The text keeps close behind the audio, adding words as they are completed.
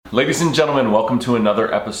Ladies and gentlemen, welcome to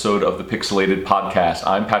another episode of the Pixelated Podcast.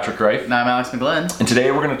 I'm Patrick Reif. And I'm Alex McGlynn. And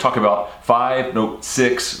today we're going to talk about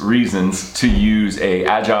 6 reasons to use a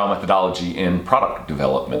Agile methodology in product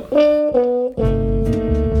development.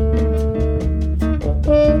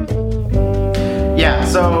 Yeah,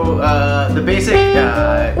 so the basic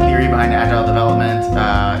theory behind Agile development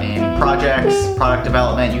in projects, product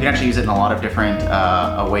development, you can actually use it in a lot of different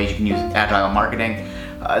ways. You can use Agile marketing.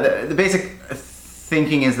 The basic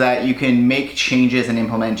thinking is that you can make changes and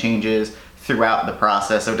implement changes throughout the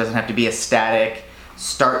process, so it doesn't have to be a static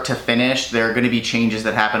start to finish. There are going to be changes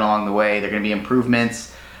that happen along the way. There are going to be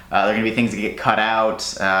improvements. There are going to be things that get cut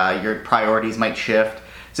out. Your priorities might shift.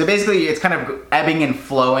 So basically, it's kind of ebbing and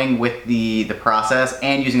flowing with the process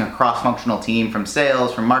and using a cross-functional team from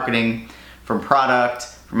sales, from marketing, from product,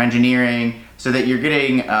 from engineering, so that you're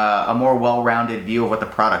getting a more well-rounded view of what the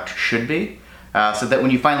product should be. So that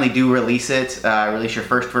when you finally do release it, release your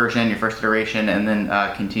first version, your first iteration, and then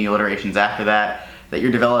continual iterations after that, that you're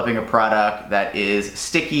developing a product that is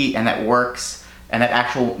sticky and that works and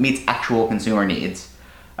that meets actual consumer needs.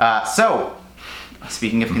 So,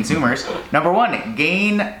 speaking of consumers, number one,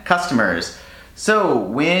 gain customers. So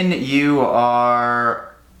when you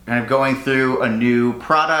are kind of going through a new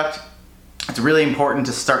product, it's really important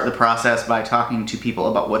to start the process by talking to people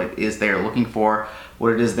about what it is they're looking for,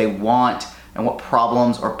 what it is they want, and what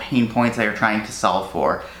problems or pain points they are trying to solve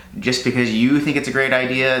for. Just because you think it's a great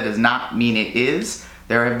idea does not mean it is.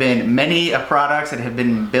 There have been many products that have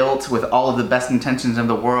been built with all of the best intentions in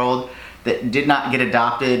the world that did not get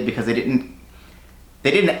adopted because they didn't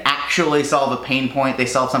actually solve a pain point. They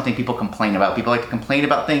solved something people complain about. People like to complain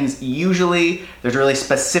about things. Usually there's a really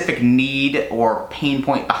specific need or pain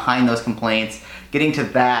point behind those complaints. Getting to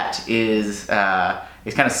that is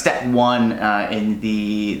kind of step one in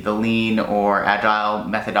the lean or agile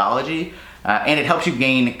methodology. And it helps you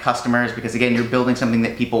gain customers because, again, you're building something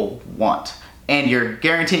that people want. And you're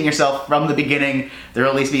guaranteeing yourself from the beginning there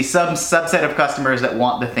will at least be some subset of customers that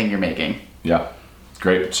want the thing you're making. Yeah,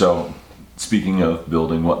 great. So speaking of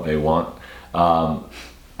building what they want,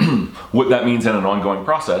 what that means in an ongoing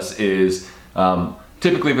process is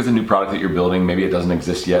typically if it's a new product that you're building, maybe it doesn't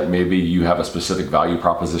exist yet, maybe you have a specific value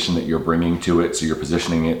proposition that you're bringing to it, so you're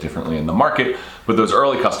positioning it differently in the market. But those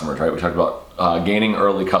early customers, right? We talked about gaining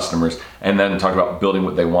early customers and then talked about building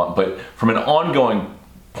what they want. But from an ongoing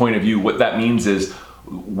point of view, what that means is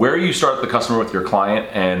where you start the customer with your client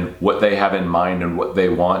and what they have in mind and what they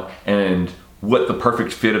want and what the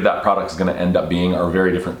perfect fit of that product is going to end up being are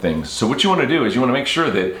very different things. So what you want to do is you want to make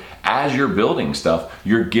sure that as you're building stuff,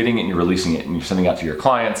 you're getting it and you're releasing it and you're sending it out to your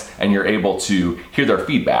clients and you're able to hear their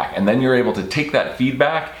feedback. And then you're able to take that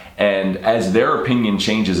feedback, and as their opinion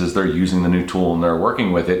changes as they're using the new tool and they're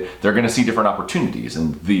working with it, they're going to see different opportunities.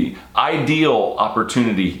 And the ideal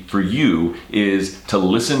opportunity for you is to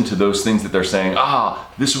listen to those things that they're saying,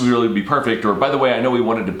 this would really be perfect, or by the way, I know we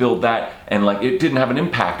wanted to build that and it didn't have an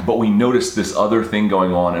impact, but we noticed this other thing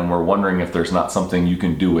going on and we're wondering if there's not something you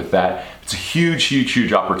can do with that. It's a huge, huge,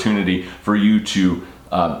 huge opportunity for you to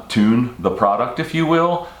tune the product, if you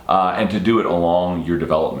will, and to do it along your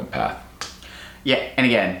development path. Yeah, and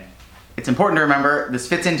again, it's important to remember this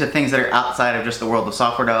fits into things that are outside of just the world of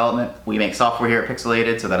software development. We make software here at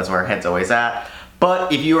Pixelated, so that is where our head's always at.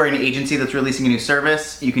 But if you are an agency that's releasing a new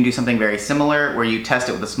service, you can do something very similar where you test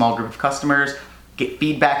it with a small group of customers, get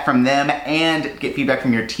feedback from them, and get feedback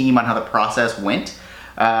from your team on how the process went,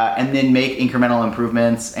 and then make incremental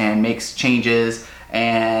improvements and make changes,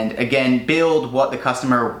 and again, build what the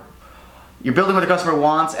customer You're building what the customer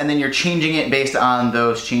wants, and then you're changing it based on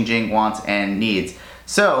those changing wants and needs.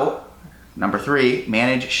 So, number 3,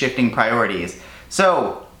 manage shifting priorities.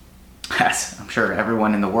 So, as I'm sure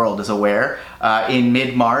everyone in the world is aware, in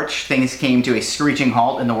mid-March, things came to a screeching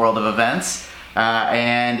halt in the world of events,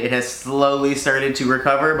 and it has slowly started to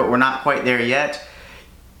recover, but we're not quite there yet.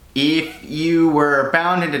 If you were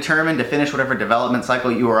bound and determined to finish whatever development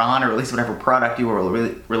cycle you were on, or release whatever product you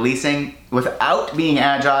were releasing without being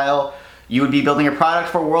agile, you would be building a product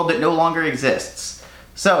for a world that no longer exists.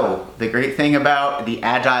 So, the great thing about the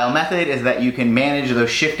Agile method is that you can manage those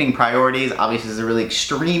shifting priorities. Obviously, this is a really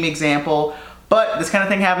extreme example, but this kind of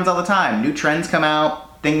thing happens all the time. New trends come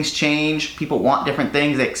out, things change, people want different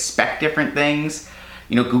things, they expect different things.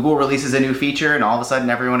 Google releases a new feature and all of a sudden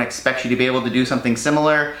everyone expects you to be able to do something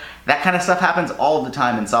similar. That kind of stuff happens all the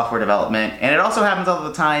time in software development, and it also happens all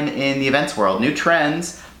the time in the events world. New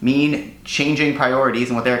trends mean changing priorities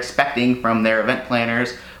and what they're expecting from their event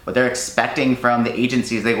planners, what they're expecting from the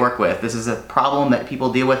agencies they work with. This is a problem that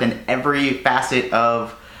people deal with in every facet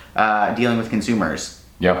of dealing with consumers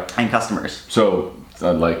and customers. So,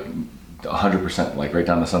 100%, like right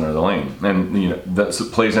down the center of the lane. And that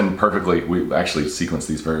plays in perfectly. We actually sequence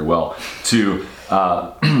these very well to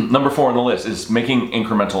number 4 on the list is making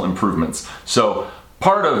incremental improvements. So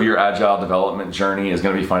part of your agile development journey is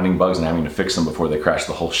going to be finding bugs and having to fix them before they crash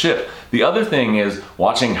the whole ship. The other thing is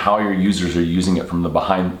watching how your users are using it from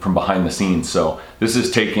behind the scenes. So this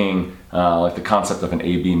is taking like the concept of an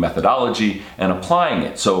A/B methodology and applying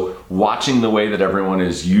it. So watching the way that everyone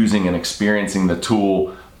is using and experiencing the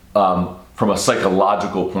tool from a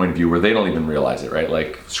psychological point of view, where they don't even realize it, right?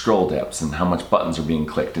 Like scroll depths and how much buttons are being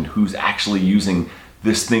clicked and who's actually using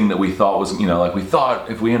this thing that we thought was, like we thought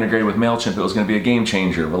if we integrated with MailChimp, it was going to be a game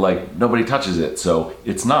changer, but like nobody touches it, so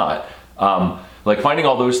it's not. Like finding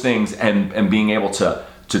all those things and being able to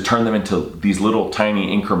turn them into these little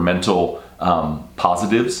tiny incremental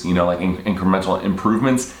positives, like incremental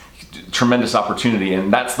improvements, tremendous opportunity.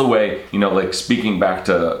 And that's the way, like speaking back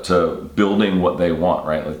to building what they want,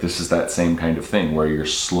 right? Like this is that same kind of thing where you're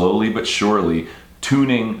slowly but surely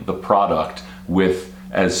tuning the product with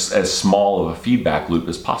as small of a feedback loop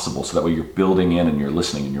as possible, so that way you're building in and you're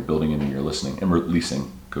listening, and you're building in and you're listening, and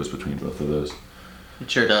releasing goes between both of those.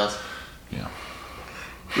 It sure does. Yeah.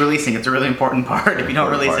 Releasing, it's a really important part. If you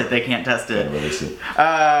don't release it, they can't test it. Release it.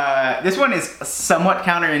 This one is somewhat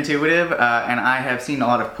counterintuitive, and I have seen a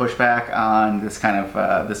lot of pushback on this kind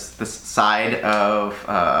of this side of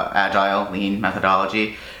agile lean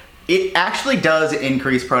methodology. It actually does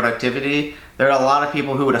increase productivity. There are a lot of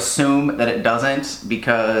people who would assume that it doesn't,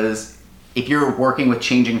 because if you're working with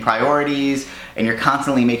changing priorities and you're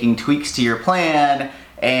constantly making tweaks to your plan,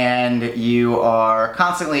 and you are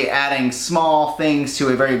constantly adding small things to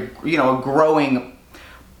a very, a growing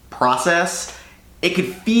process, it could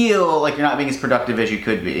feel like you're not being as productive as you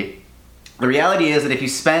could be. The reality is that if you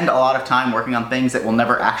spend a lot of time working on things that will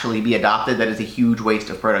never actually be adopted, that is a huge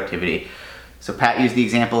waste of productivity. So Pat used the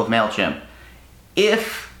example of MailChimp.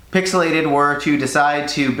 If Pixelated were to decide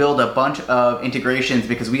to build a bunch of integrations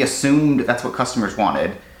because we assumed that's what customers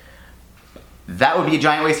wanted, that would be a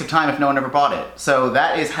giant waste of time if no one ever bought it. So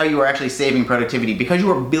that is how you are actually saving productivity, because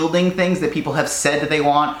you are building things that people have said that they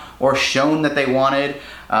want or shown that they wanted,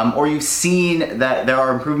 or you've seen that there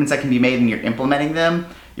are improvements that can be made and you're implementing them.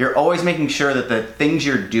 You're always making sure that the things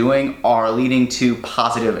you're doing are leading to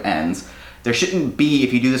positive ends. There shouldn't be,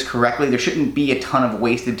 if you do this correctly, there shouldn't be a ton of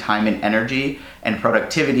wasted time and energy and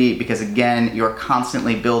productivity, because again, you're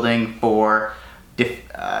constantly building for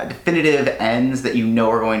definitive ends that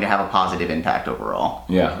are going to have a positive impact overall.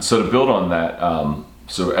 Yeah, so to build on that,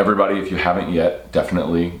 so everybody, if you haven't yet,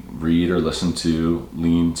 definitely read or listen to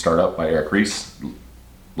Lean Startup by Eric Ries.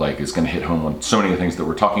 Like, it's going to hit home on so many of the things that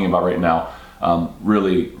we're talking about right now.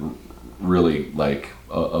 Really like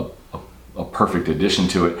a perfect addition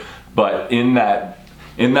to it. But in that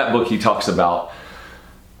book, he talks about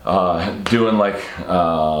doing like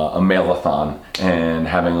a mail-a-thon and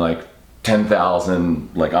having like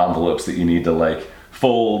 10,000 like envelopes that you need to like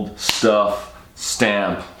fold, stuff,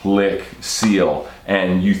 stamp, lick, seal.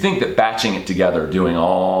 And you think that batching it together, doing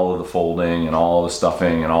all of the folding and all the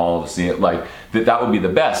stuffing and all of the seal, like that would be the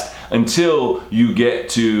best, until you get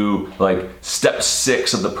to like step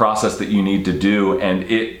 6 of the process that you need to do, and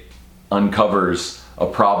it uncovers a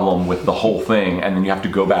problem with the whole thing, and then you have to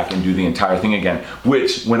go back and do the entire thing again.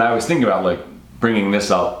 Which, when I was thinking about like bringing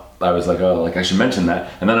this up, I was like, oh, like I should mention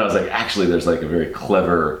that. And then I was like, actually, there's like a very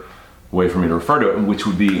clever way for me to refer to it, which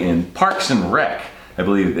would be in Parks and Rec. I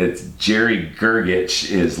believe it's Jerry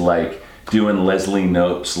Gergich is like doing Leslie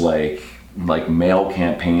Knope's like mail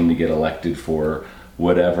campaign to get elected for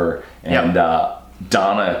whatever. And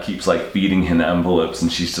Donna keeps like feeding him envelopes,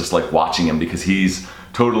 and she's just like watching him because he's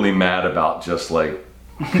totally mad about just like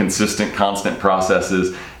consistent, constant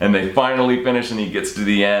processes. And they finally finish, and he gets to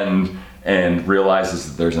the end and realizes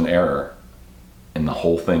that there's an error and the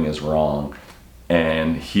whole thing is wrong.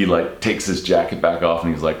 And he like takes his jacket back off,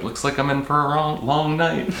 and he's like, looks like I'm in for a long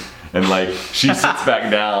night. And like she sits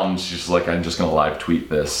back down, she's like, I'm just gonna live tweet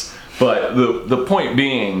this. But the point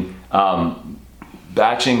being,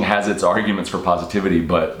 batching has its arguments for positivity,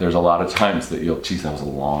 but there's a lot of times that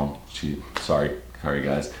sorry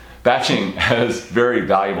guys. Batching has very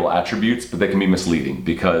valuable attributes, but they can be misleading,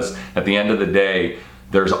 because at the end of the day,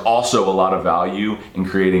 there's also a lot of value in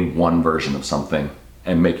creating one version of something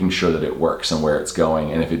and making sure that it works and where it's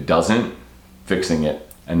going. And if it doesn't, fixing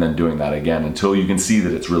it and then doing that again until you can see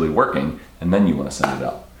that it's really working, and then you want to send it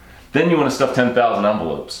out. Then you want to stuff 10,000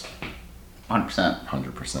 envelopes.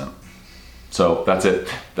 100%. So that's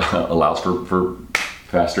it. Allows for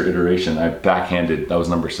faster iteration. I backhanded. That was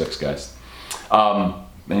number 6, guys.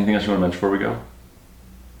 Anything else you want to mention before we go?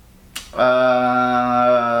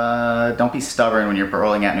 Don't be stubborn when you're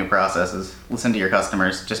rolling out new processes. Listen to your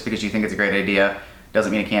customers. Just because you think it's a great idea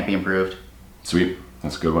doesn't mean it can't be improved. Sweet.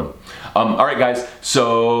 That's a good one. All right, guys.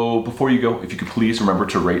 So before you go, if you could please remember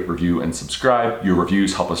to rate, review, and subscribe. Your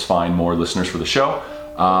reviews help us find more listeners for the show.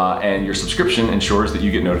 And your subscription ensures that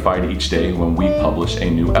you get notified each day when we publish a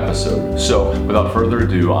new episode. So without further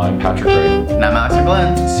ado, I'm Patrick Gray. And I'm Alex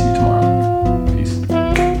Glenn. See you tomorrow.